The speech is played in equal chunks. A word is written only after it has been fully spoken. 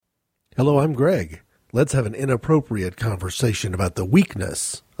Hello, I'm Greg. Let's have an inappropriate conversation about the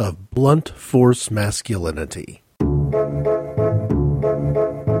weakness of blunt force masculinity.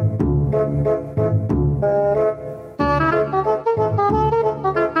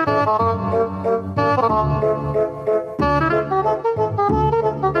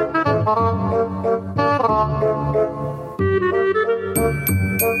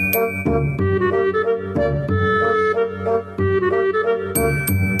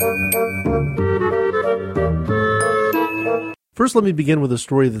 First, let me begin with a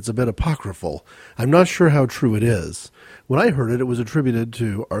story that's a bit apocryphal. I'm not sure how true it is. When I heard it, it was attributed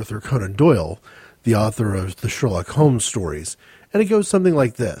to Arthur Conan Doyle, the author of the Sherlock Holmes stories, and it goes something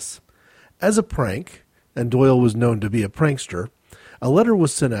like this. As a prank, and Doyle was known to be a prankster, a letter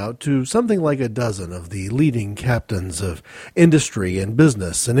was sent out to something like a dozen of the leading captains of industry and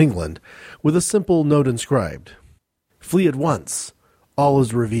business in England, with a simple note inscribed, "Flee at once, all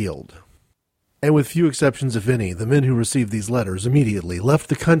is revealed." And with few exceptions, if any, the men who received these letters immediately left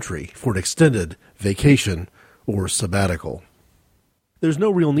the country for an extended vacation or sabbatical. There's no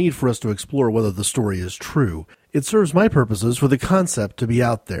real need for us to explore whether the story is true. It serves my purposes for the concept to be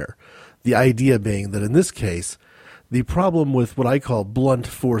out there, the idea being that in this case, the problem with what I call blunt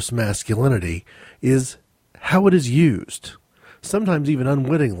force masculinity is how it is used, sometimes even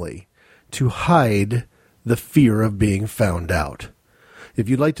unwittingly, to hide the fear of being found out. If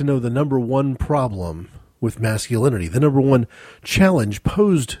you'd like to know the number one problem with masculinity, the number one challenge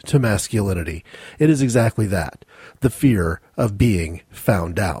posed to masculinity, it is exactly that, the fear of being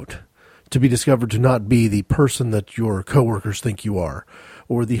found out, to be discovered to not be the person that your coworkers think you are,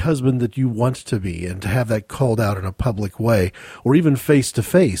 or the husband that you want to be, and to have that called out in a public way, or even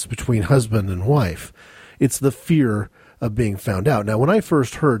face-to-face between husband and wife. It's the fear of being found out. Now, when I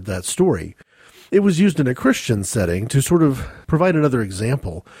first heard that story, it was used in a Christian setting to sort of provide another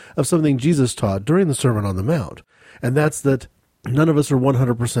example of something Jesus taught during the Sermon on the Mount, and that's that none of us are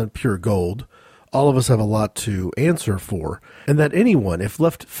 100% pure gold. All of us have a lot to answer for, and that anyone, if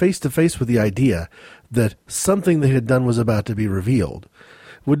left face-to-face with the idea that something they had done was about to be revealed,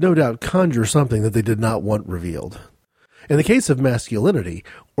 would no doubt conjure something that they did not want revealed. In the case of masculinity,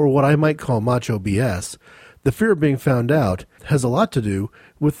 or what I might call macho BS, the fear of being found out has a lot to do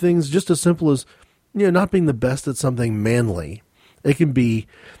with things just as simple as, not being the best at something manly. It can be,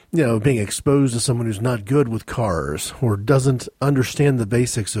 being exposed to someone who's not good with cars or doesn't understand the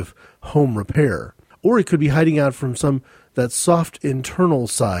basics of home repair. Or it could be hiding out from that soft internal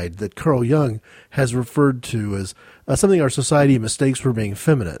side that Carl Jung has referred to as something our society mistakes for being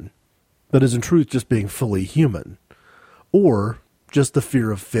feminine, but is in truth just being fully human. Or just the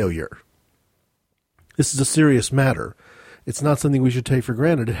fear of failure. This is a serious matter. It's not something we should take for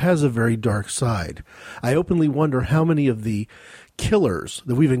granted. It has a very dark side. I openly wonder how many of the killers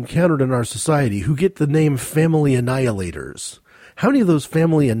that we've encountered in our society who get the name family annihilators, how many of those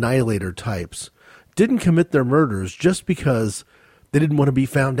family annihilator types didn't commit their murders just because they didn't want to be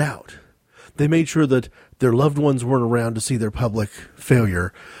found out? They made sure that their loved ones weren't around to see their public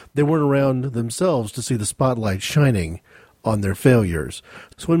failure. They weren't around themselves to see the spotlight shining on their failures.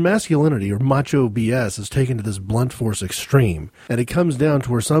 So when masculinity or macho BS is taken to this blunt force extreme, and it comes down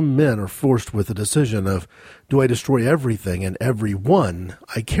to where some men are forced with the decision of, do I destroy everything and everyone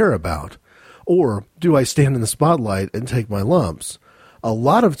I care about, or do I stand in the spotlight and take my lumps? A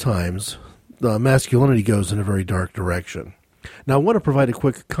lot of times, the masculinity goes in a very dark direction. Now, I want to provide a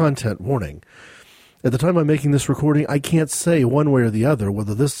quick content warning. At the time I'm making this recording, I can't say one way or the other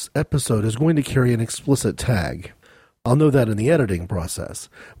whether this episode is going to carry an explicit tag. I'll know that in the editing process.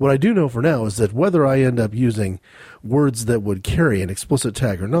 What I do know for now is that whether I end up using words that would carry an explicit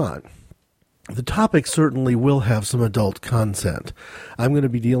tag or not, the topic certainly will have some adult content. I'm going to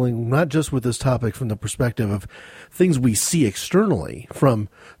be dealing not just with this topic from the perspective of things we see externally from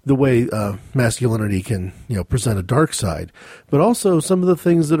the way masculinity can, present a dark side, but also some of the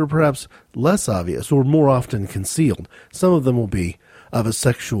things that are perhaps less obvious or more often concealed. Some of them will be of a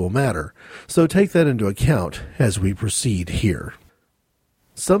sexual matter. So take that into account as we proceed here.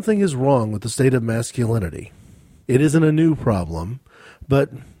 Something is wrong with the state of masculinity. It isn't a new problem, but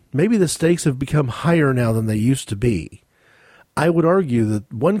maybe the stakes have become higher now than they used to be. I would argue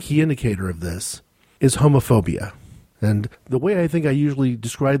that one key indicator of this is homophobia. And the way I think I usually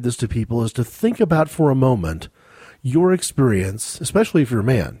describe this to people is to think about for a moment your experience, especially if you're a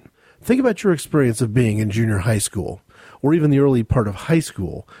man. Think about your experience of being in junior high school, or even the early part of high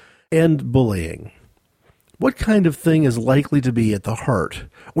school, and bullying. What kind of thing is likely to be at the heart,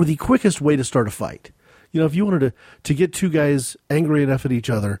 or the quickest way to start a fight? If you wanted to get two guys angry enough at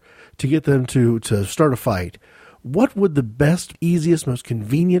each other to get them to start a fight, what would the best, easiest, most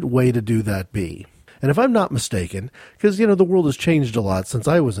convenient way to do that be? And if I'm not mistaken, because, the world has changed a lot since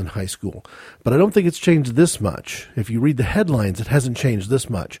I was in high school, but I don't think it's changed this much. If you read the headlines, it hasn't changed this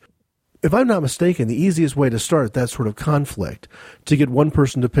much. If I'm not mistaken, the easiest way to start that sort of conflict, to get one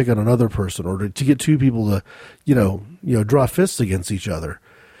person to pick on another person, or to get two people to, draw fists against each other,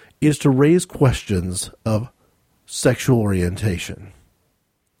 is to raise questions of sexual orientation.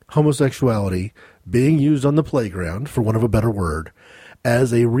 Homosexuality being used on the playground, for want of a better word,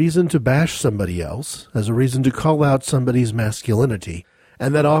 as a reason to bash somebody else, as a reason to call out somebody's masculinity,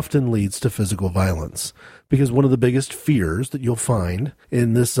 and that often leads to physical violence. Because one of the biggest fears that you'll find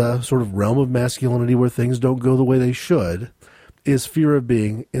in this sort of realm of masculinity where things don't go the way they should is fear of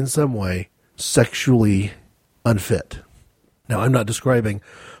being, in some way, sexually unfit. Now, I'm not describing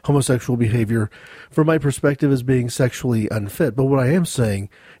homosexual behavior from my perspective as being sexually unfit, but what I am saying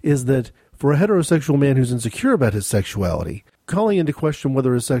is that for a heterosexual man who's insecure about his sexuality, calling into question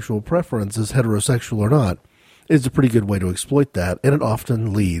whether his sexual preference is heterosexual or not is a pretty good way to exploit that, and it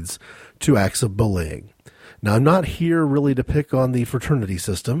often leads to acts of bullying. Now, I'm not here really to pick on the fraternity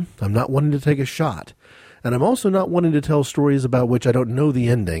system. I'm not wanting to take a shot. And I'm also not wanting to tell stories about which I don't know the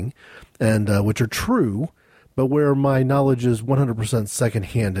ending, and which are true, but where my knowledge is 100%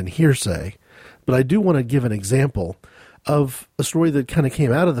 secondhand and hearsay. But I do want to give an example of a story that kind of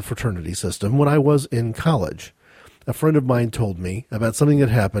came out of the fraternity system when I was in college. A friend of mine told me about something that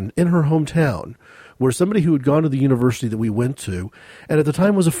happened in her hometown where somebody who had gone to the university that we went to, and at the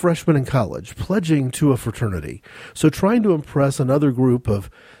time was a freshman in college, pledging to a fraternity. So trying to impress another group of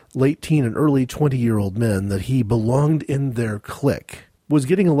late teen and early 20-year-old men that he belonged in their clique, was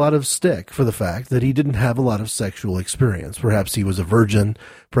getting a lot of stick for the fact that he didn't have a lot of sexual experience. Perhaps he was a virgin.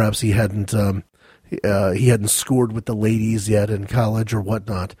 Perhaps he hadn't scored with the ladies yet in college or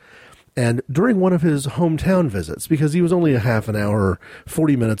whatnot. And during one of his hometown visits, because he was only a half an hour,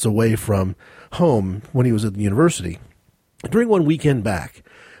 40 minutes away from home when he was at the university, during one weekend back,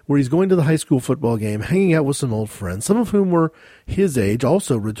 where he's going to the high school football game, hanging out with some old friends, some of whom were his age,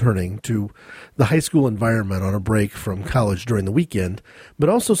 also returning to the high school environment on a break from college during the weekend, but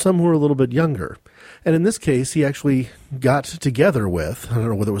also some who were a little bit younger. And in this case, he actually got together with, I don't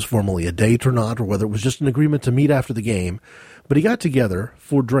know whether it was formally a date or not, or whether it was just an agreement to meet after the game, but he got together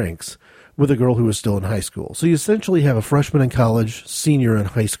for drinks with a girl who was still in high school. So you essentially have a freshman in college, senior in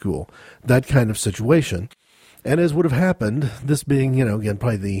high school, that kind of situation. And as would have happened, this being, again,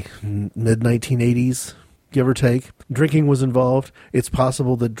 probably the mid-1980s, give or take, drinking was involved. It's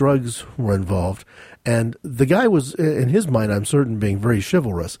possible that drugs were involved. And the guy was, in his mind, I'm certain, being very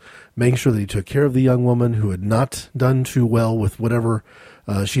chivalrous, making sure that he took care of the young woman who had not done too well with whatever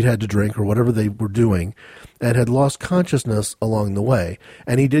she'd had to drink or whatever they were doing, and had lost consciousness along the way.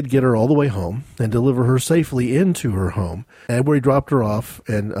 And he did get her all the way home and deliver her safely into her home, and where he dropped her off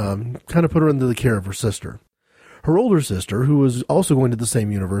and kind of put her into the care of her sister. Her older sister, who was also going to the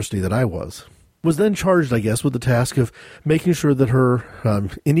same university that I was then charged, I guess, with the task of making sure that her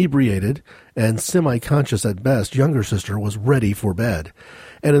inebriated and semi-conscious at best younger sister was ready for bed.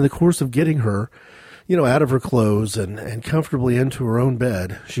 And in the course of getting her, out of her clothes and comfortably into her own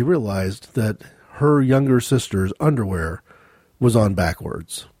bed, she realized that her younger sister's underwear was on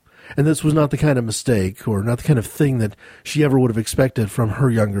backwards. And this was not the kind of mistake or not the kind of thing that she ever would have expected from her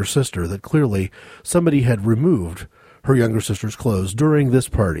younger sister, that clearly somebody had removed her younger sister's clothes during this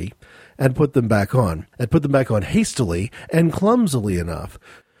party and put them back on hastily and clumsily enough,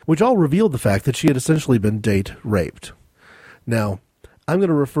 which all revealed the fact that she had essentially been date raped. Now, I'm going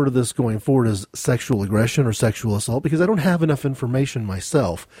to refer to this going forward as sexual aggression or sexual assault because I don't have enough information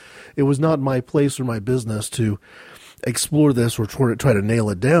myself. It was not my place or my business to explore this or try to nail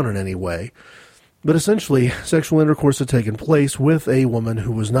it down in any way. But essentially, sexual intercourse had taken place with a woman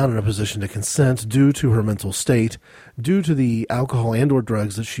who was not in a position to consent due to her mental state, due to the alcohol and or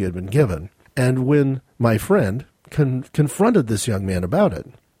drugs that she had been given. And when my friend confronted this young man about it,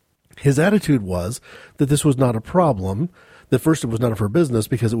 his attitude was that this was not a problem, that first it was none of her business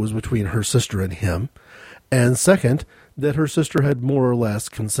because it was between her sister and him, and second, that her sister had more or less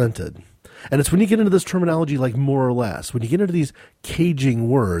consented. And it's when you get into this terminology like more or less, when you get into these caging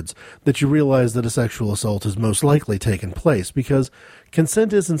words, that you realize that a sexual assault has most likely taken place, because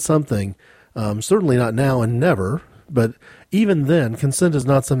consent isn't something, certainly not now and never, but even then, consent is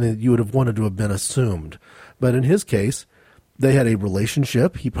not something that you would have wanted to have been assumed. But in his case, they had a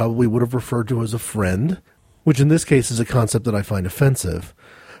relationship he probably would have referred to as a friend, which in this case is a concept that I find offensive.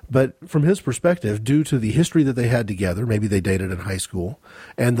 But from his perspective, due to the history that they had together, maybe they dated in high school,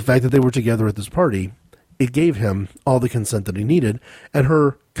 and the fact that they were together at this party, it gave him all the consent that he needed, and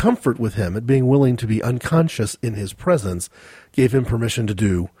her comfort with him at being willing to be unconscious in his presence gave him permission to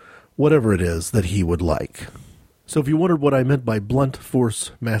do whatever it is that he would like. So if you wondered what I meant by blunt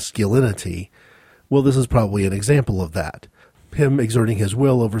force masculinity, well, this is probably an example of that. Him exerting his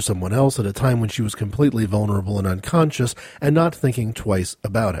will over someone else at a time when she was completely vulnerable and unconscious and not thinking twice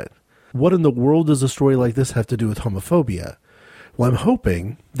about it. What in the world does a story like this have to do with homophobia? Well, I'm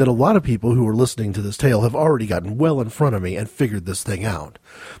hoping that a lot of people who are listening to this tale have already gotten well in front of me and figured this thing out.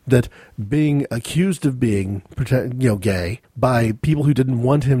 That being accused of being, gay by people who didn't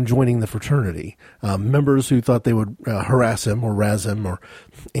want him joining the fraternity, members who thought they would harass him or razz him or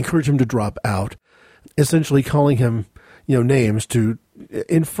encourage him to drop out, essentially calling him, names to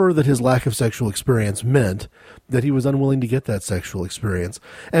infer that his lack of sexual experience meant that he was unwilling to get that sexual experience.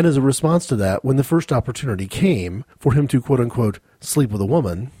 And as a response to that, when the first opportunity came for him to, quote-unquote, sleep with a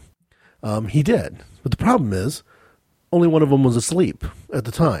woman, he did. But the problem is, only one of them was asleep at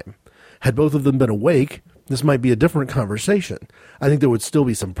the time. Had both of them been awake, this might be a different conversation. I think there would still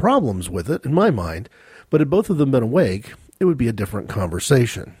be some problems with it, in my mind, but had both of them been awake, it would be a different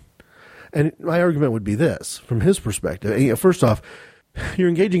conversation. And my argument would be this, from his perspective. First off, you're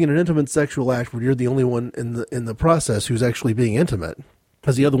engaging in an intimate sexual act where you're the only one in the process who's actually being intimate,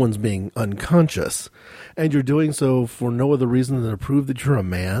 as the other one's being unconscious. And you're doing so for no other reason than to prove that you're a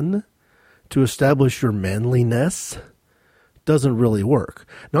man, to establish your manliness. Doesn't really work.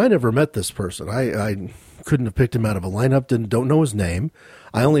 Now, I never met this person. I couldn't have picked him out of a lineup, don't know his name.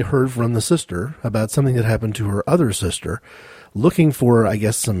 I only heard from the sister about something that happened to her other sister, looking for, I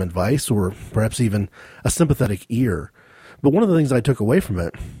guess, some advice or perhaps even a sympathetic ear. But one of the things I took away from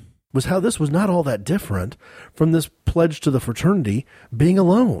it was how this was not all that different from this pledge to the fraternity being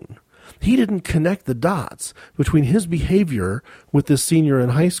alone. He didn't connect the dots between his behavior with this senior in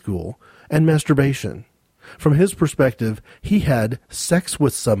high school and masturbation. From his perspective, he had sex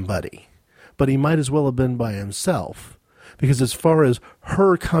with somebody, but he might as well have been by himself. Because as far as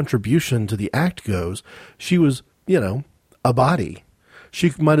her contribution to the act goes, she was, a body.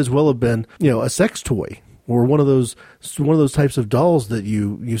 She might as well have been, a sex toy or one of those types of dolls that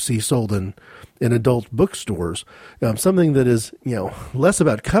you see sold in adult bookstores. Something that is, less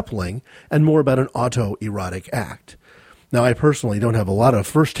about coupling and more about an autoerotic act. Now, I personally don't have a lot of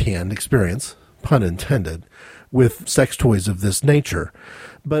firsthand experience, pun intended, with sex toys of this nature,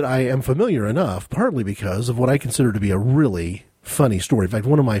 but I am familiar enough, partly because of what I consider to be a really funny story. In fact,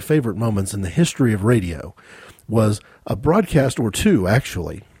 one of my favorite moments in the history of radio was a broadcast or two,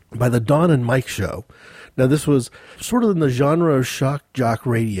 actually, by the Don and Mike Show. Now, this was sort of in the genre of shock jock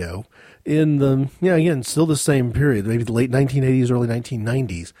radio in the, again, still the same period, maybe the late 1980s, early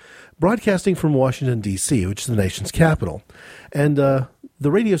 1990s, broadcasting from Washington, D.C., which is the nation's capital. And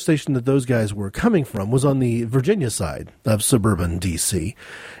the radio station that those guys were coming from was on the Virginia side of suburban D.C.,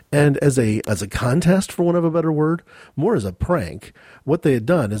 and as a contest, for want of a better word, more as a prank, what they had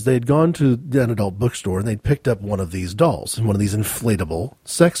done is they had gone to an adult bookstore and they'd picked up one of these dolls, one of these inflatable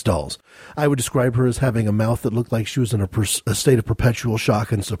sex dolls. I would describe her as having a mouth that looked like she was in a state of perpetual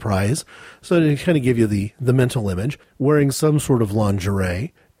shock and surprise. So to kind of give you the mental image, wearing some sort of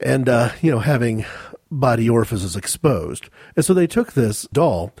lingerie and, having body orifices exposed. And so they took this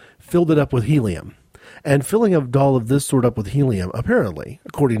doll, filled it up with helium. And filling a doll of this sort up with helium, apparently,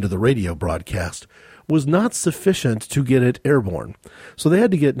 according to the radio broadcast, was not sufficient to get it airborne. So they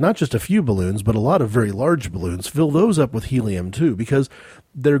had to get not just a few balloons, but a lot of very large balloons, fill those up with helium too, because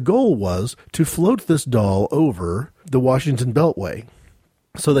their goal was to float this doll over the Washington Beltway.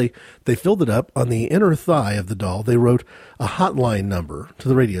 So they filled it up. On the inner thigh of the doll, they wrote a hotline number to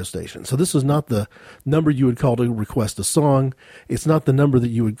the radio station. So this is not the number you would call to request a song. It's not the number that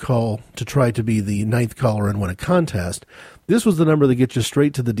you would call to try to be the ninth caller and win a contest. This was the number that gets you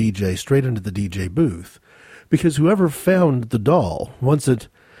straight to the DJ, straight into the DJ booth. Because whoever found the doll, once it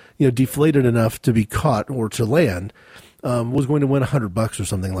deflated enough to be caught or to land, was going to win $100 or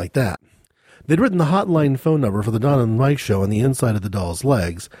something like that. They'd written the hotline phone number for the Don and Mike Show on the inside of the doll's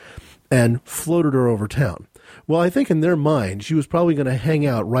legs and floated her over town. Well, I think in their mind, she was probably going to hang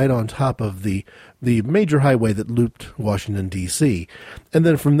out right on top of the major highway that looped Washington, D.C., and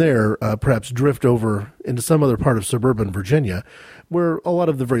then from there, perhaps drift over into some other part of suburban Virginia, where a lot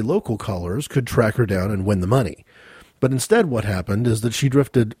of the very local callers could track her down and win the money. But instead what happened is that she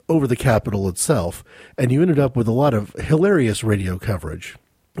drifted over the Capitol itself, and you ended up with a lot of hilarious radio coverage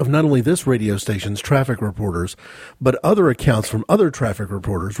of not only this radio station's traffic reporters, but other accounts from other traffic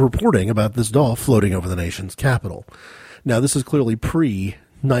reporters reporting about this doll floating over the nation's capital. Now, this is clearly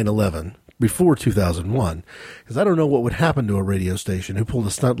pre-9/11, before 2001, because I don't know what would happen to a radio station who pulled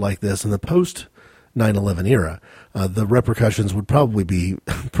a stunt like this in the post 9/11 era. The repercussions would probably be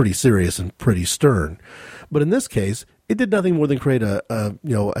pretty serious and pretty stern. But in this case, it did nothing more than create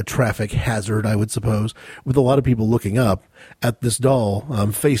a traffic hazard, I would suppose, with a lot of people looking up at this doll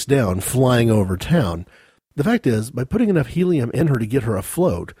face down flying over town. The fact is, by putting enough helium in her to get her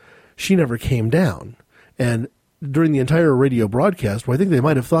afloat, she never came down. And during the entire radio broadcast, well, I think they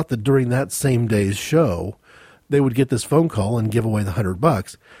might have thought that during that same day's show, they would get this phone call and give away the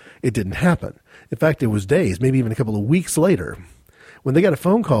 $100. It didn't happen. In fact, it was days, maybe even a couple of weeks later, when they got a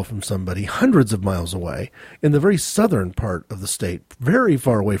phone call from somebody hundreds of miles away in the very southern part of the state, very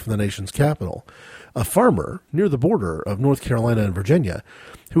far away from the nation's capital, a farmer near the border of North Carolina and Virginia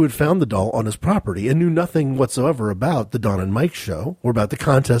who had found the doll on his property and knew nothing whatsoever about the Don and Mike show or about the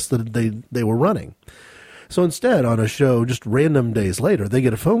contest that they were running. So instead, on a show just random days later, they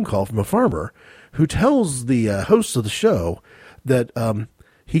get a phone call from a farmer who tells the hosts of the show that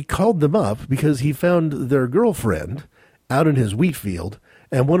he called them up because he found their girlfriend out in his wheat field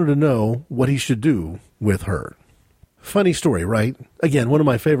and wanted to know what he should do with her. Funny story, right? Again, one of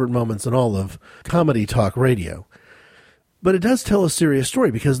my favorite moments in all of comedy talk radio. But it does tell a serious story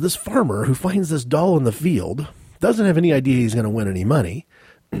because this farmer who finds this doll in the field doesn't have any idea he's going to win any money.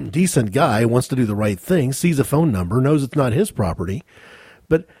 Decent guy, wants to do the right thing, sees a phone number, knows it's not his property.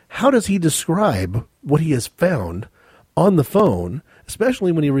 But how does he describe what he has found on the phone,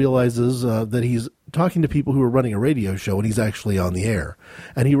 especially when he realizes that he's talking to people who are running a radio show and he's actually on the air?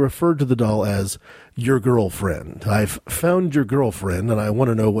 And he referred to the doll as your girlfriend. I've found your girlfriend and I want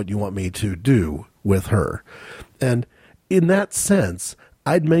to know what you want me to do with her. And in that sense,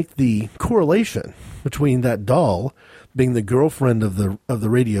 I'd make the correlation between that doll being the girlfriend of the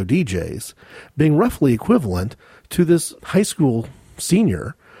radio DJs being roughly equivalent to this high school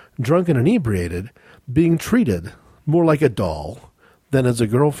senior, drunk and inebriated, being treated more like a doll than as a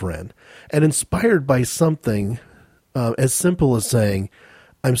girlfriend, and inspired by something as simple as saying,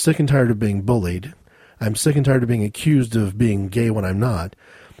 I'm sick and tired of being bullied, I'm sick and tired of being accused of being gay when I'm not,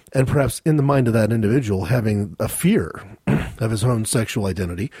 and perhaps in the mind of that individual having a fear of his own sexual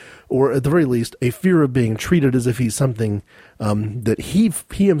identity, or at the very least, a fear of being treated as if he's something that he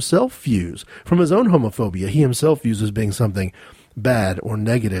himself views, from his own homophobia, he himself views as being something bad or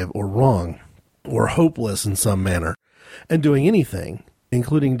negative or wrong or hopeless in some manner, and doing anything,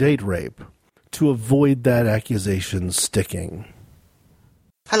 including date rape, to avoid that accusation sticking.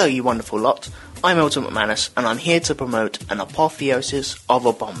 Hello, you wonderful lot. I'm Elton McManus, and I'm here to promote an apotheosis of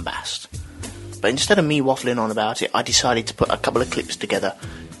a bombast. But instead of me waffling on about it, I decided to put a couple of clips together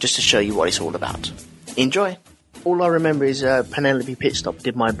just to show you what it's all about. Enjoy! All I remember is Penelope Pitstop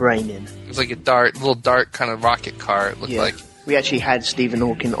did my brain in. It was like a little dark kind of rocket car, it looked like. We actually had Stephen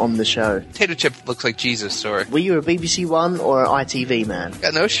Hawking on the show. Potato Chip looks like Jesus, or... Were you a BBC One or an ITV man?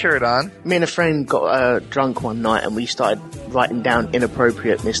 Got no shirt on. Me and a friend got drunk one night and we started writing down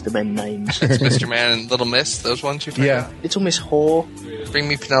inappropriate Mr. Men names. It's Mr. Man and Little Miss, those ones you're talking about? Little Miss Whore. Bring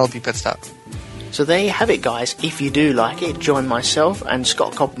me Penelope Pitstop. So there you have it, guys. If you do like it, join myself and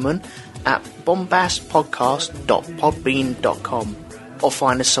Scott Copperman at bombastpodcast.podbean.com or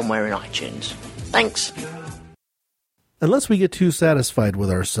find us somewhere in iTunes. Thanks. Unless we get too satisfied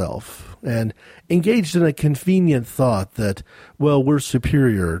with ourselves and engaged in a convenient thought that, well, we're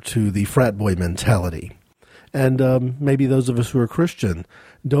superior to the frat boy mentality. And maybe those of us who are Christian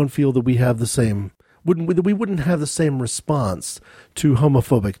don't feel that we have the same, we wouldn't have the same response to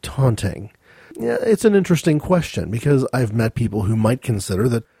homophobic taunting. Yeah, it's an interesting question because I've met people who might consider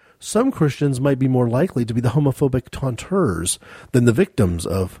that some Christians might be more likely to be the homophobic taunters than the victims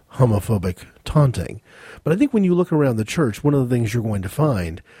of homophobic taunting. But I think when you look around the church, one of the things you're going to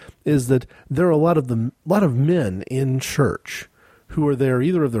find is that there are a lot of men in church who are there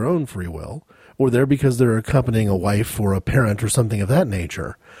either of their own free will or there because they're accompanying a wife or a parent or something of that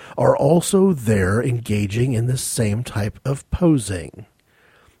nature, are also there engaging in the same type of posing.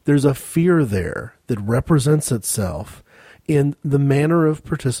 There's a fear there that represents itself in the manner of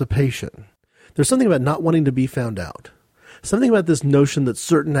participation. There's something about not wanting to be found out. Something about this notion that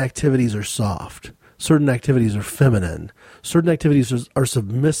certain activities are soft, certain activities are feminine, certain activities are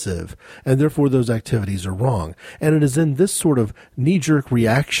submissive, and therefore those activities are wrong. And it is in this sort of knee-jerk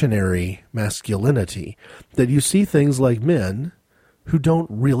reactionary masculinity that you see things like men who don't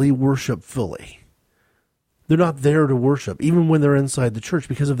really worship fully. They're not there to worship, even when they're inside the church,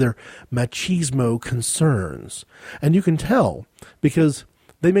 because of their machismo concerns. And you can tell, because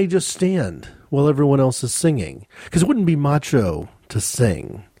they may just stand while everyone else is singing. Because it wouldn't be macho to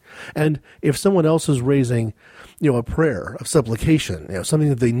sing. And if someone else is raising, a prayer of supplication, something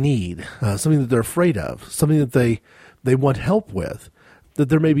that they need, something that they're afraid of, something that they want help with, that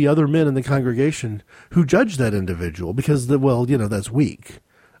there may be other men in the congregation who judge that individual because, that's weak.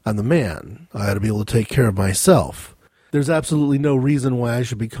 I'm the man. I ought to be able to take care of myself. There's absolutely no reason why I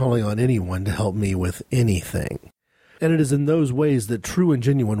should be calling on anyone to help me with anything. And it is in those ways that true and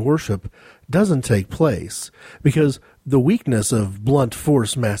genuine worship doesn't take place, because the weakness of blunt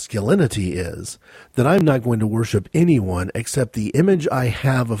force masculinity is that I'm not going to worship anyone except the image I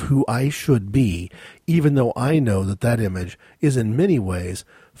have of who I should be, even though I know that that image is in many ways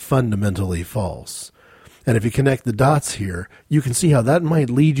fundamentally false. And if you connect the dots here, you can see how that might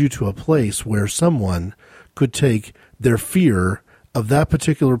lead you to a place where someone could take their fear of that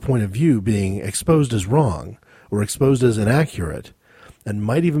particular point of view being exposed as wrong or exposed as inaccurate, and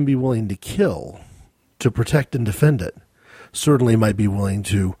might even be willing to kill to protect and defend it. Certainly might be willing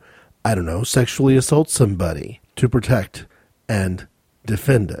to, sexually assault somebody to protect and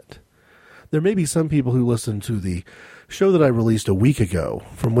defend it. There may be some people who listen to the show that I released a week ago,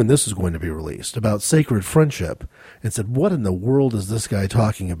 from when this is going to be released, about sacred friendship, and said, what in the world is this guy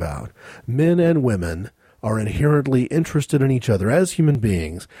talking about? Men and women are inherently interested in each other as human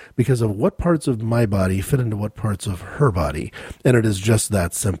beings because of what parts of my body fit into what parts of her body. And it is just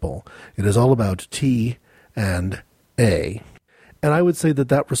that simple. It is all about T and A. And I would say that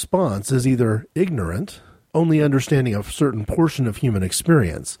that response is either ignorant, only understanding a certain portion of human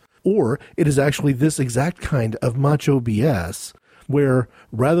experience, or it is actually this exact kind of macho BS where,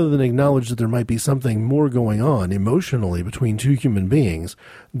 rather than acknowledge that there might be something more going on emotionally between two human beings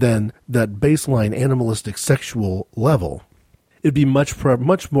than that baseline animalistic sexual level, it'd be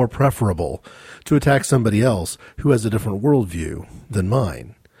much more preferable to attack somebody else who has a different worldview than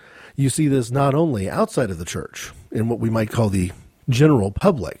mine. You see this not only outside of the church, in what we might call the general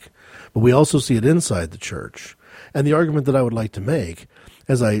public, but we also see it inside the church. And the argument that I would like to make,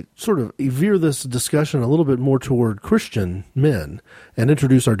 as I sort of veer this discussion a little bit more toward Christian men and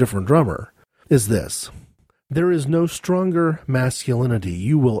introduce our different drummer, is this. There is no stronger masculinity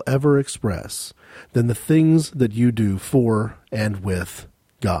you will ever express than the things that you do for and with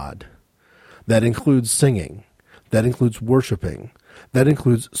God. That includes singing. That includes worshiping. That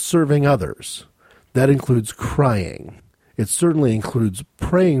includes serving others. That includes crying. It certainly includes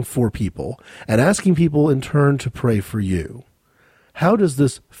praying for people and asking people in turn to pray for you. How does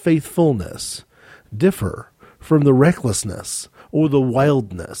this faithfulness differ from the recklessness or the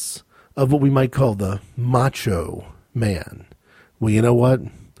wildness of what we might call the macho man? Well, you know what?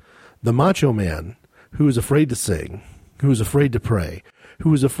 The macho man who is afraid to sing, who is afraid to pray,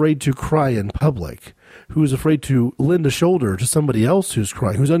 who is afraid to cry in public, who is afraid to lend a shoulder to somebody else who's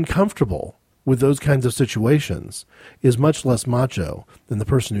crying, who's uncomfortable with those kinds of situations, is much less macho than the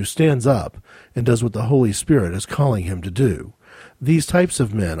person who stands up and does what the Holy Spirit is calling him to do. These types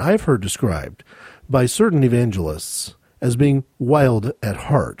of men I've heard described by certain evangelists as being wild at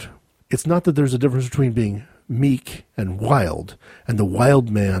heart. It's not that there's a difference between being meek and the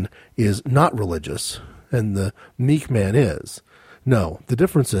wild man is not religious, and the meek man is. No, the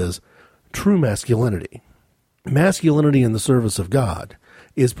difference is true masculinity. Masculinity in the service of God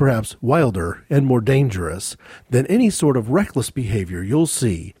is perhaps wilder and more dangerous than any sort of reckless behavior you'll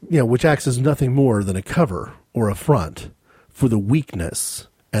see, which acts as nothing more than a cover or a front for the weakness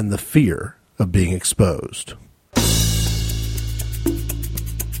and the fear of being exposed.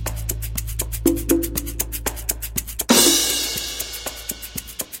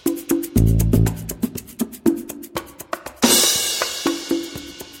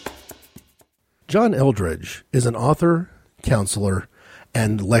 John Eldredge is an author, counselor,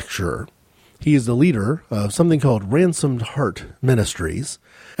 and lecturer. He is the leader of something called Ransomed Heart Ministries,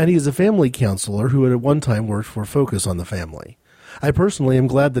 and he is a family counselor who had at one time worked for Focus on the Family. I personally am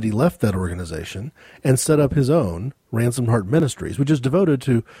glad that he left that organization and set up his own Ransomed Heart Ministries, which is devoted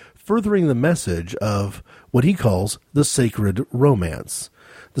to furthering the message of what he calls the sacred romance.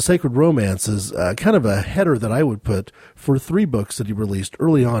 The Sacred Romance is kind of a header that I would put for 3 books that he released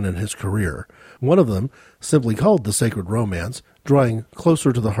early on in his career. One of them, simply called The Sacred Romance, Drawing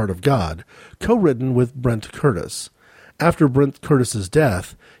Closer to the Heart of God, co-written with Brent Curtis. After Brent Curtis's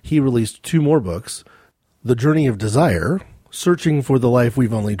death, he released 2 more books, The Journey of Desire, Searching for the Life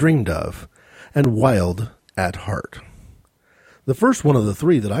We've Only Dreamed of, and Wild at Heart. The first one of the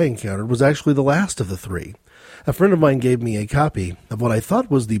 3 that I encountered was actually the last of the 3. A friend of mine gave me a copy of what I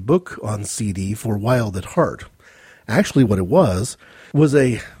thought was the book on CD for Wild at Heart. Actually, what it was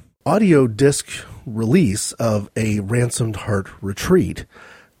a audio disc release of a Ransomed Heart retreat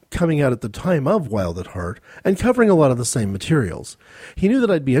coming out at the time of Wild at Heart and covering a lot of the same materials. He knew that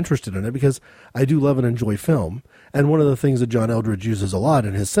I'd be interested in it because I do love and enjoy film, and one of the things that John Eldredge uses a lot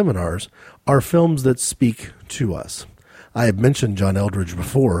in his seminars are films that speak to us. I have mentioned John Eldredge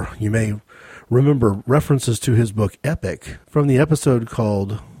before. You may remember references to his book Epic from the episode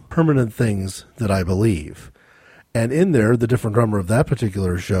called Permanent Things That I Believe. And in there, the different drummer of that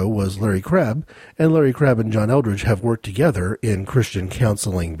particular show was Larry Crabb, and Larry Crabb and John Eldredge have worked together in Christian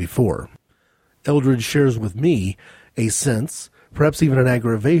counseling before. Eldredge shares with me a sense, perhaps even an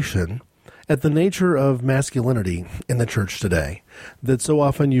aggravation, at the nature of masculinity in the church today, that so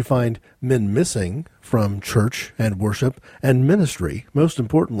often you find men missing from church and worship and ministry, most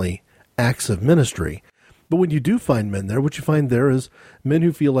importantly, acts of ministry. But when you do find men there, what you find there is men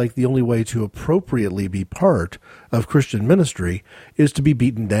who feel like the only way to appropriately be part of Christian ministry is to be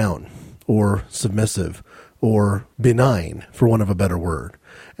beaten down or submissive or benign, for want of a better word.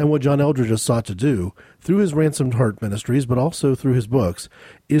 And what John Eldredge has sought to do through his Ransomed Heart ministries, but also through his books,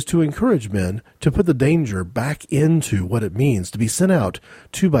 is to encourage men to put the danger back into what it means to be sent out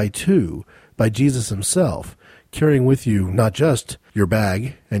 2 by 2 by Jesus himself, carrying with you not just your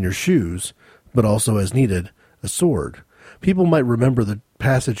bag and your shoes, but also, as needed, a sword. People might remember the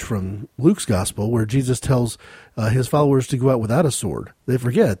passage from Luke's gospel where Jesus tells his followers to go out without a sword. They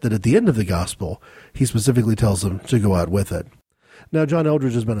forget that at the end of the gospel, he specifically tells them to go out with it. Now, John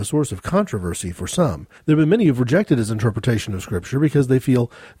Eldredge has been a source of controversy for some. There have been many who have rejected his interpretation of Scripture because they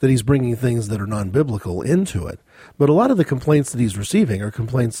feel that he's bringing things that are non-biblical into it. But a lot of the complaints that he's receiving are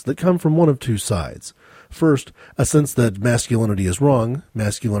complaints that come from one of two sides. First, a sense that masculinity is wrong,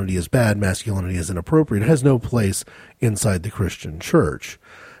 masculinity is bad, masculinity is inappropriate. It has no place inside the Christian church.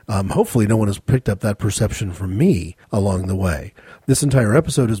 Hopefully no one has picked up that perception from me along the way. This entire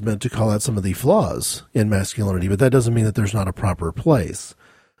episode is meant to call out some of the flaws in masculinity, but that doesn't mean that there's not a proper place.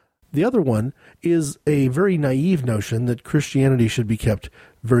 The other one is a very naive notion that Christianity should be kept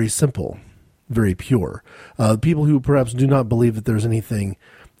very simple, very pure. People who perhaps do not believe that there's anything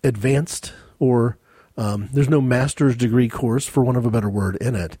advanced or there's no master's degree course, for want of a better word,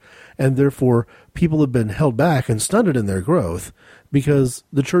 in it. And therefore, people have been held back and stunted in their growth because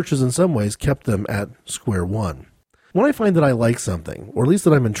the church has in some ways kept them at square one. When I find that I like something, or at least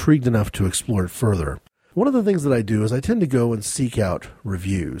that I'm intrigued enough to explore it further, one of the things that I do is I tend to go and seek out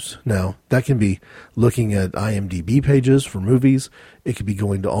reviews. Now, that can be looking at IMDb pages for movies. It could be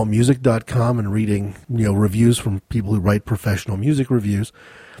going to allmusic.com and reading, reviews from people who write professional music reviews.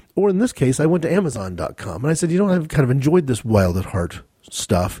 Or in this case, I went to Amazon.com and I said, I've kind of enjoyed this Wild at Heart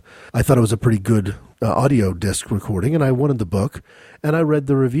stuff. I thought it was a pretty good audio disc recording, and I wanted the book, and I read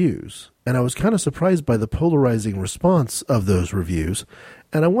the reviews. And I was kind of surprised by the polarizing response of those reviews.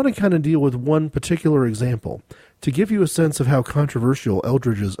 And I want to kind of deal with one particular example to give you a sense of how controversial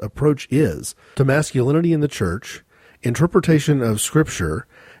Eldredge's approach is to masculinity in the church, interpretation of Scripture,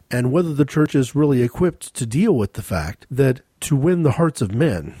 and whether the church is really equipped to deal with the fact that to win the hearts of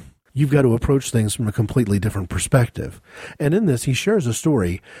men, you've got to approach things from a completely different perspective. And in this, he shares a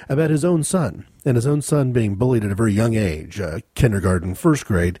story about his own son, and his own son being bullied at a very young age, kindergarten, first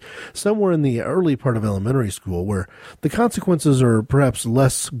grade, somewhere in the early part of elementary school, where the consequences are perhaps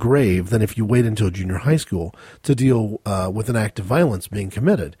less grave than if you wait until junior high school to deal with an act of violence being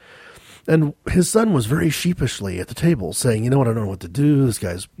committed. And his son was very sheepishly at the table saying, I don't know what to do. This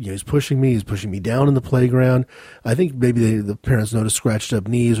guy's, he's pushing me down in the playground. I think maybe the parents noticed scratched up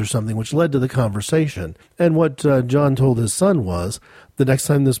knees or something, which led to the conversation. And what John told his son was, the next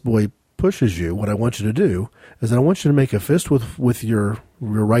time this boy pushes you, what I want you to do is that I want you to make a fist with your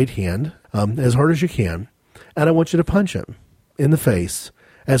right hand as hard as you can, and I want you to punch him in the face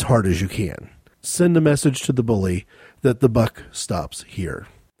as hard as you can. Send a message to the bully that the buck stops here.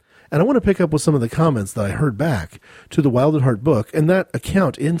 And I want to pick up with some of the comments that I heard back to the Wild at Heart book and that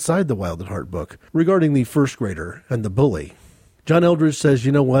account inside the Wild at Heart book regarding the first grader and the bully. John Eldredge says,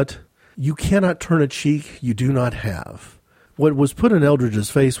 you know what? You cannot turn a cheek you do not have. What was put in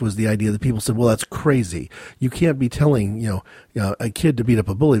Eldredge's face was the idea that people said, well, that's crazy. You can't be telling, a kid to beat up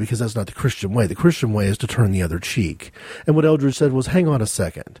a bully because that's not the Christian way. The Christian way is to turn the other cheek. And what Eldredge said was, hang on a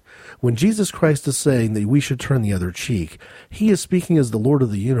second. When Jesus Christ is saying that we should turn the other cheek, he is speaking as the Lord of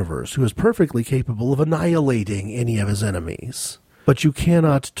the universe, who is perfectly capable of annihilating any of his enemies. But you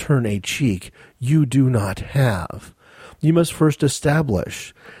cannot turn a cheek you do not have. You must first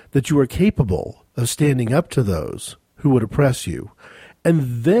establish that you are capable of standing up to those who would oppress you.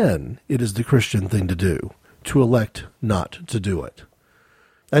 And then it is the Christian thing to do, to elect not to do it.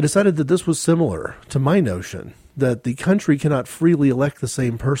 I decided that this was similar to my notion that the country cannot freely elect the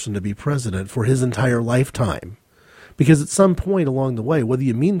same person to be president for his entire lifetime. Because at some point along the way, whether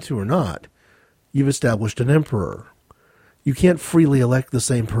you mean to or not, you've established an emperor. You can't freely elect the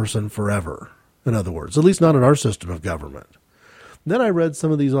same person forever, in other words, at least not in our system of government. Then I read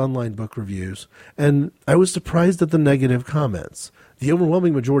some of these online book reviews, and I was surprised at the negative comments. The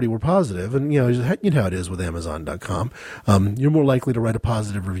overwhelming majority were positive, and you know how it is with Amazon.com. You're more likely to write a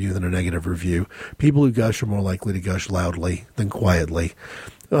positive review than a negative review. People who gush are more likely to gush loudly than quietly.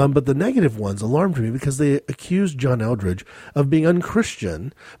 But the negative ones alarmed me because they accused John Eldredge of being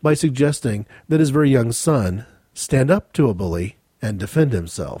unchristian by suggesting that his very young son stand up to a bully and defend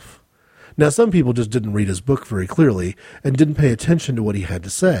himself. Now, some people just didn't read his book very clearly and didn't pay attention to what he had to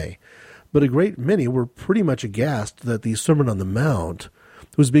say. But a great many were pretty much aghast that the Sermon on the Mount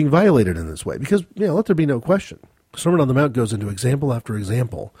was being violated in this way. Because, let there be no question. Sermon on the Mount goes into example after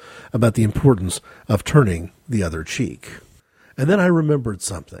example about the importance of turning the other cheek. And then I remembered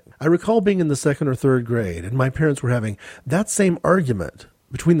something. I recall being in the 2nd or 3rd grade, and my parents were having that same argument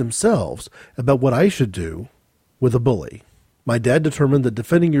between themselves about what I should do with a bully. My dad determined that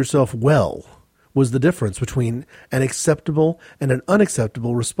defending yourself well was the difference between an acceptable and an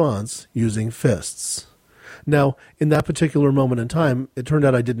unacceptable response using fists. Now, in that particular moment in time, it turned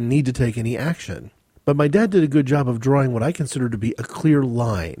out I didn't need to take any action. But my dad did a good job of drawing what I consider to be a clear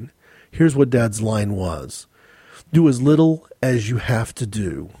line. Here's what Dad's line was. Do as little as you have to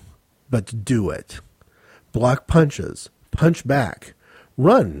do, but do it. Block punches, punch back,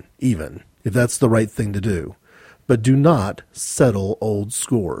 run even, if that's the right thing to do. But do not settle old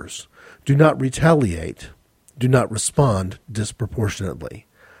scores. Do not retaliate. Do not respond disproportionately.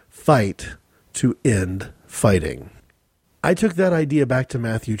 Fight to end fighting. I took that idea back to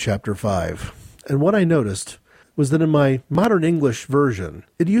Matthew chapter 5, and what I noticed was that in my modern English version,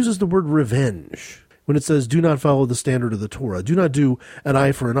 it uses the word revenge. When it says, do not follow the standard of the Torah, do not do an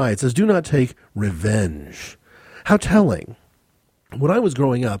eye for an eye, it says, do not take revenge. How telling. When I was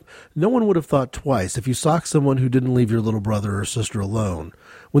growing up, no one would have thought twice if you socked someone who didn't leave your little brother or sister alone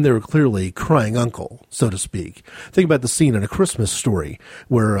when they were clearly crying uncle, so to speak. Think about the scene in A Christmas Story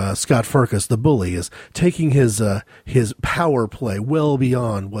where Scott Farkus, the bully, is taking his power play well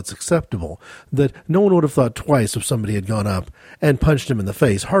beyond what's acceptable, that no one would have thought twice if somebody had gone up and punched him in the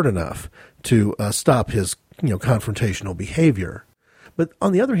face hard enough to stop his confrontational behavior. But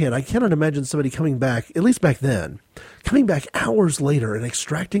on the other hand, I cannot imagine somebody coming back, at least back then, coming back hours later and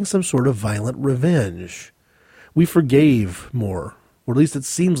extracting some sort of violent revenge. We forgave more, or at least it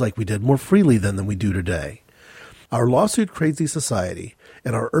seems like we did, more freely then than we do today. Our lawsuit-crazy society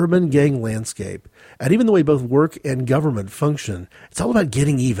and our urban gang landscape, and even the way both work and government function, it's all about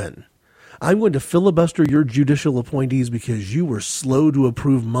getting even. I'm going to filibuster your judicial appointees because you were slow to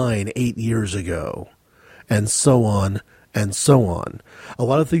approve mine 8 years ago. And so on. And so on. A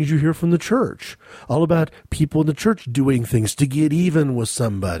lot of things you hear from the church, all about people in the church doing things to get even with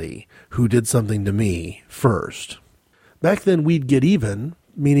somebody who did something to me first. Back then, we'd get even,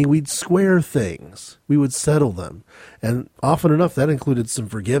 meaning we'd square things. We would settle them. And often enough, that included some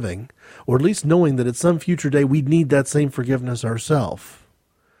forgiving, or at least knowing that at some future day, we'd need that same forgiveness ourselves.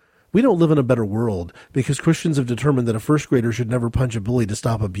 We don't live in a better world because Christians have determined that a first grader should never punch a bully to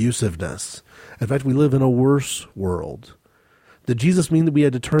stop abusiveness. In fact, we live in a worse world. Did Jesus mean that we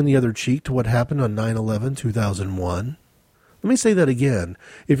had to turn the other cheek to what happened on 9/11/2001? Let me say that again.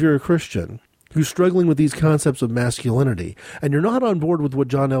 If you're a Christian who's struggling with these concepts of masculinity, and you're not on board with what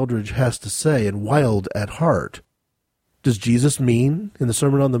John Eldredge has to say and wild at heart, does Jesus mean in the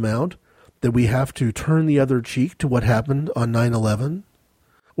Sermon on the Mount that we have to turn the other cheek to what happened on 9/11?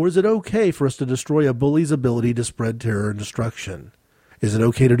 Or is it okay for us to destroy a bully's ability to spread terror and destruction? Is it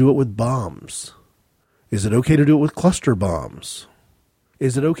okay to do it with bombs? Is it okay to do it with cluster bombs?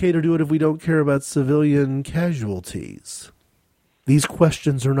 Is it okay to do it if we don't care about civilian casualties? These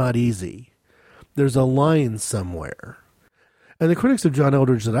questions are not easy. There's a line somewhere. And the critics of John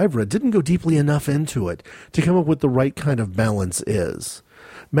Eldredge that I've read didn't go deeply enough into it to come up with the right kind of balance is.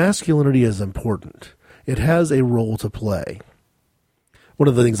 Masculinity is important. It has a role to play. One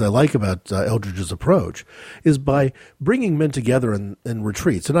of the things I like about Eldredge's approach is by bringing men together in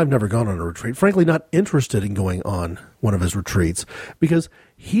retreats, and I've never gone on a retreat, frankly not interested in going on one of his retreats, because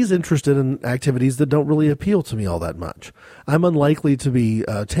he's interested in activities that don't really appeal to me all that much. I'm unlikely to be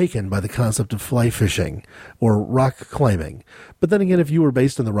taken by the concept of fly fishing or rock climbing. But then again, if you were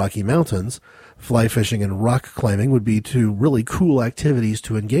based in the Rocky Mountains, fly fishing and rock climbing would be two really cool activities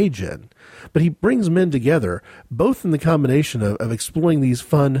to engage in. But he brings men together, both in the combination of exploring these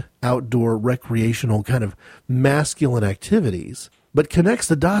fun, outdoor, recreational, kind of masculine activities, but connects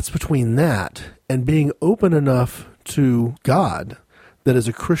the dots between that and being open enough to God that as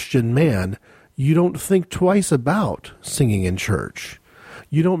a Christian man, you don't think twice about singing in church.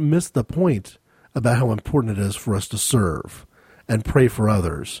 You don't miss the point about how important it is for us to serve and pray for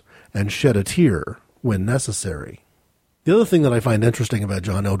others and shed a tear when necessary. The other thing that I find interesting about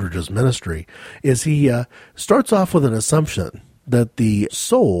John Eldredge's ministry is he starts off with an assumption that the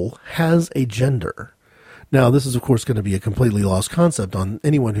soul has a gender. Now, this is, of course, going to be a completely lost concept on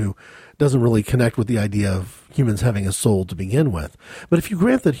anyone who doesn't really connect with the idea of humans having a soul to begin with. But if you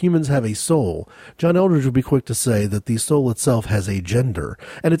grant that humans have a soul, John Eldredge would be quick to say that the soul itself has a gender.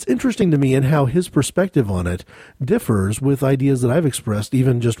 And it's interesting to me in how his perspective on it differs with ideas that I've expressed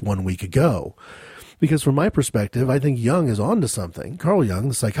even just 1 week ago. Because from my perspective, I think Jung is onto something, Carl Jung,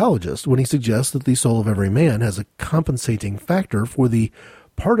 the psychologist, when he suggests that the soul of every man has a compensating factor for the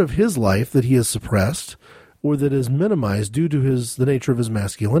part of his life that he has suppressed or that is minimized due to the nature of his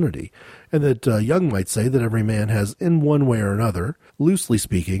masculinity. And that Jung might say that every man has, in one way or another, loosely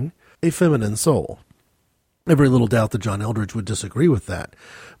speaking, a feminine soul. I have very little doubt that John Eldredge would disagree with that,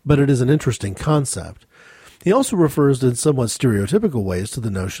 but it is an interesting concept. He also refers in somewhat stereotypical ways to the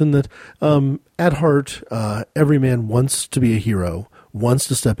notion that at heart, every man wants to be a hero, wants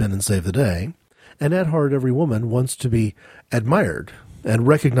to step in and save the day, and at heart, every woman wants to be admired and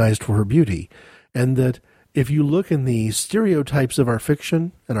recognized for her beauty, and that if you look in the stereotypes of our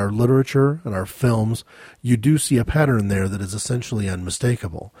fiction and our literature and our films, you do see a pattern there that is essentially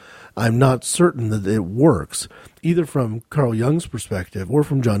unmistakable. I'm not certain that it works, either from Carl Jung's perspective or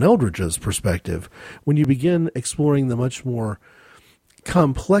from John Eldredge's perspective, when you begin exploring the much more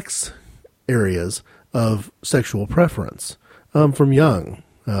complex areas of sexual preference. From Jung,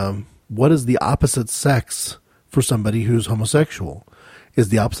 what is the opposite sex for somebody who's homosexual? Is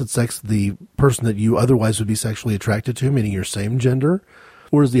the opposite sex the person that you otherwise would be sexually attracted to, meaning your same gender?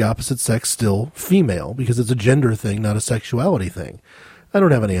 Or is the opposite sex still female? Because it's a gender thing, not a sexuality thing. I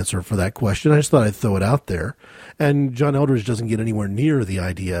don't have an answer for that question. I just thought I'd throw it out there. And John Eldredge doesn't get anywhere near the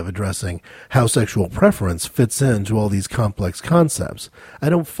idea of addressing how sexual preference fits into all these complex concepts. I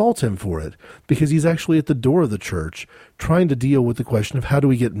don't fault him for it, because he's actually at the door of the church trying to deal with the question of how do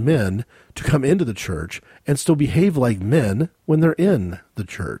we get men to come into the church and still behave like men when they're in the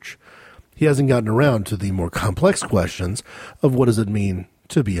church. He hasn't gotten around to the more complex questions of what does it mean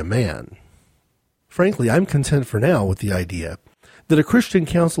to be a man. Frankly, I'm content for now with the idea that a Christian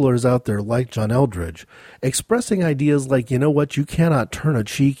counselor is out there like John Eldredge, expressing ideas like, you know what, you cannot turn a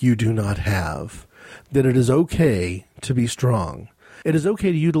cheek you do not have, that it is okay to be strong. It is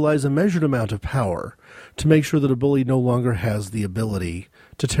okay to utilize a measured amount of power to make sure that a bully no longer has the ability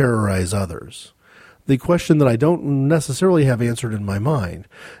to terrorize others. The question that I don't necessarily have answered in my mind,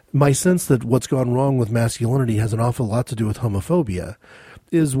 my sense that what's gone wrong with masculinity has an awful lot to do with homophobia,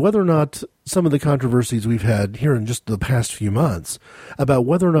 is whether or not some of the controversies we've had here in just the past few months about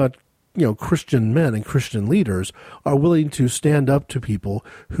whether or not, Christian men and Christian leaders are willing to stand up to people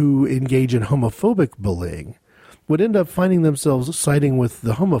who engage in homophobic bullying would end up finding themselves siding with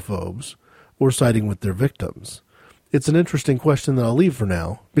the homophobes or siding with their victims. It's an interesting question that I'll leave for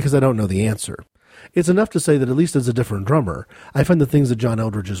now because I don't know the answer. It's enough to say that at least as a different drummer, I find the things that John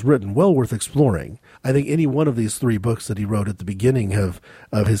Eldredge has written well worth exploring. I think any one of these 3 books that he wrote at the beginning of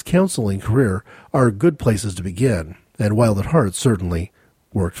his counseling career are good places to begin, and Wild at Heart certainly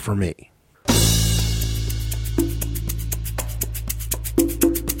worked for me.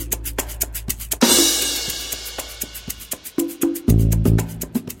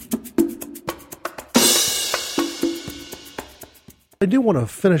 I do want to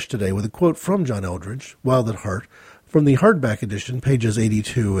finish today with a quote from John Eldredge, Wild at Heart, from the hardback edition, pages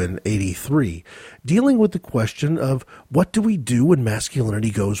 82 and 83, dealing with the question of what do we do when masculinity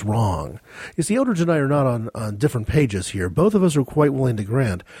goes wrong? You see, Eldredge and I are not on different pages here. Both of us are quite willing to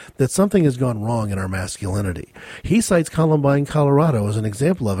grant that something has gone wrong in our masculinity. He cites Columbine, Colorado as an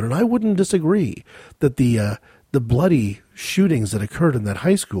example of it, and I wouldn't disagree that the bloody shootings that occurred in that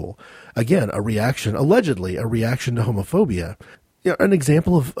high school, again, allegedly a reaction to homophobia, an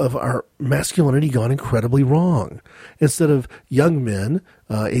example of our masculinity gone incredibly wrong. Instead of young men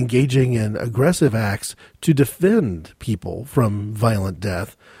engaging in aggressive acts to defend people from violent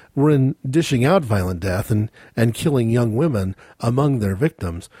death, we're in dishing out violent death and killing young women among their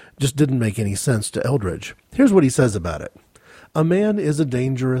victims. Just didn't make any sense to Eldredge. Here's what he says about it. A man is a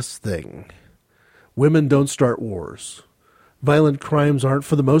dangerous thing. Women don't start wars. Violent crimes aren't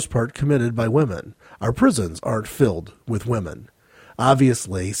for the most part committed by women. Our prisons aren't filled with women.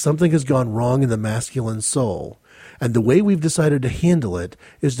 Obviously, something has gone wrong in the masculine soul, and the way we've decided to handle it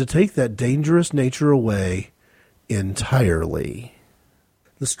is to take that dangerous nature away entirely.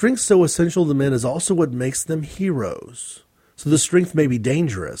 The strength so essential to men is also what makes them heroes. So the strength may be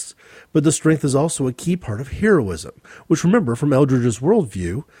dangerous, but the strength is also a key part of heroism, which, remember, from Eldredge's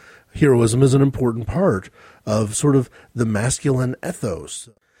worldview, heroism is an important part of sort of the masculine ethos.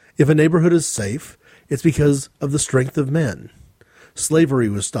 If a neighborhood is safe, It's because of the strength of men. Slavery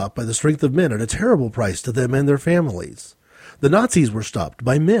was stopped by the strength of men at a terrible price to them and their families. The Nazis were stopped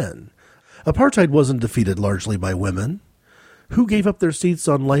by men. Apartheid wasn't defeated largely by women. Who gave up their seats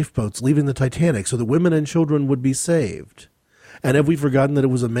on lifeboats leaving the Titanic so that women and children would be saved? And have we forgotten that it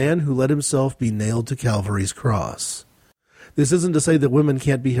was a man who let himself be nailed to Calvary's cross? This isn't to say that women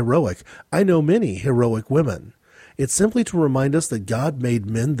can't be heroic. I know many heroic women. It's simply to remind us that God made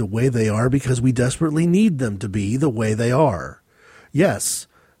men the way they are because we desperately need them to be the way they are. Yes,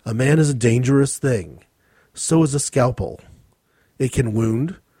 a man is a dangerous thing. So is a scalpel. It can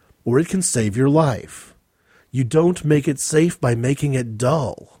wound, or it can save your life. You don't make it safe by making it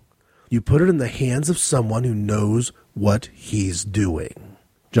dull. You put it in the hands of someone who knows what he's doing.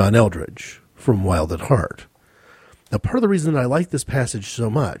 John Eldredge, from Wild at Heart. Now, part of the reason I like this passage so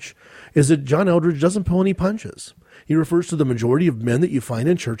much is that John Eldredge doesn't pull any punches. He refers to the majority of men that you find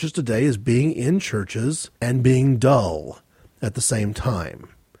in churches today as being in churches and being dull at the same time.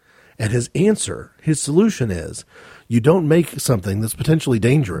 And his answer, his solution is, you don't make something that's potentially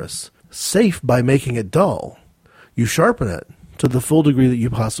dangerous safe by making it dull. You sharpen it to the full degree that you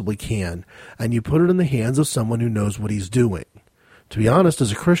possibly can, and you put it in the hands of someone who knows what he's doing. To be honest,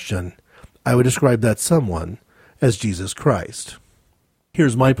 as a Christian, I would describe that someone as Jesus Christ.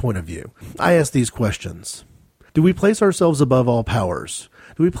 Here's my point of view. I ask these questions. Do we place ourselves above all powers?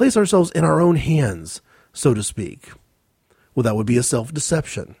 Do we place ourselves in our own hands, so to speak? Well, that would be a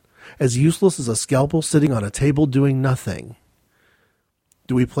self-deception, as useless as a scalpel sitting on a table doing nothing.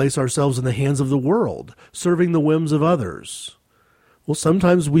 Do we place ourselves in the hands of the world, serving the whims of others? Well,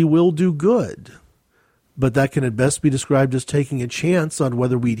 sometimes we will do good, but that can at best be described as taking a chance on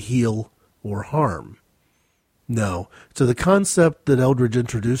whether we'd heal or harm. No, to the concept that Eldredge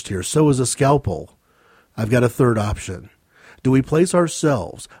introduced here, so is a scalpel, I've got a third option. Do we place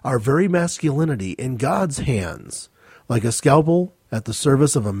ourselves, our very masculinity, in God's hands, like a scalpel at the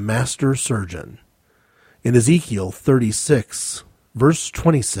service of a master surgeon? In Ezekiel 36, verse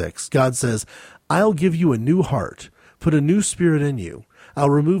 26, God says, I'll give you a new heart, put a new spirit in you. I'll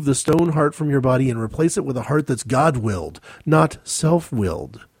remove the stone heart from your body and replace it with a heart that's God-willed, not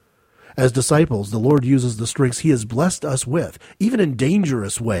self-willed. As disciples, the Lord uses the strengths he has blessed us with, even in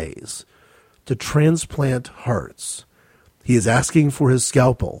dangerous ways, to transplant hearts. He is asking for his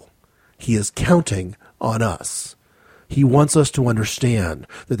scalpel. He is counting on us. He wants us to understand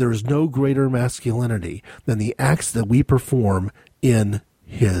that there is no greater masculinity than the acts that we perform in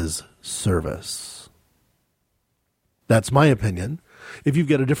his service. That's my opinion. If you've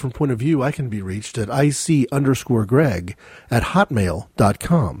got a different point of view, I can be reached at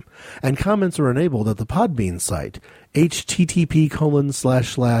ic_greg@hotmail.com. And comments are enabled at the Podbean site,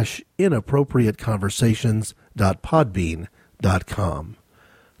 http://inappropriateconversations.podbean.com.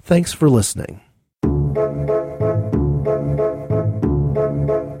 Thanks for listening.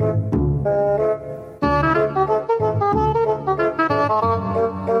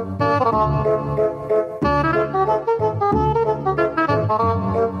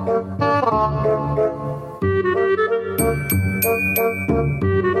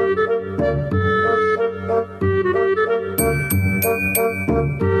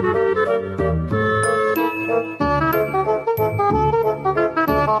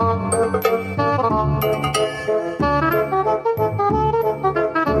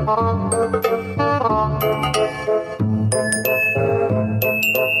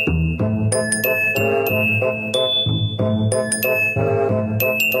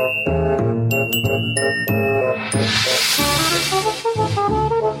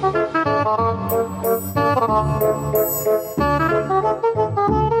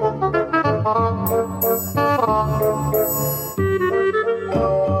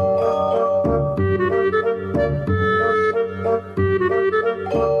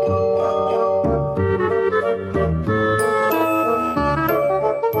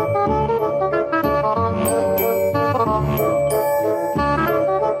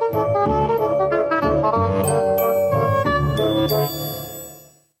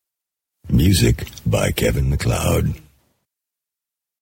 Music by Kevin MacLeod.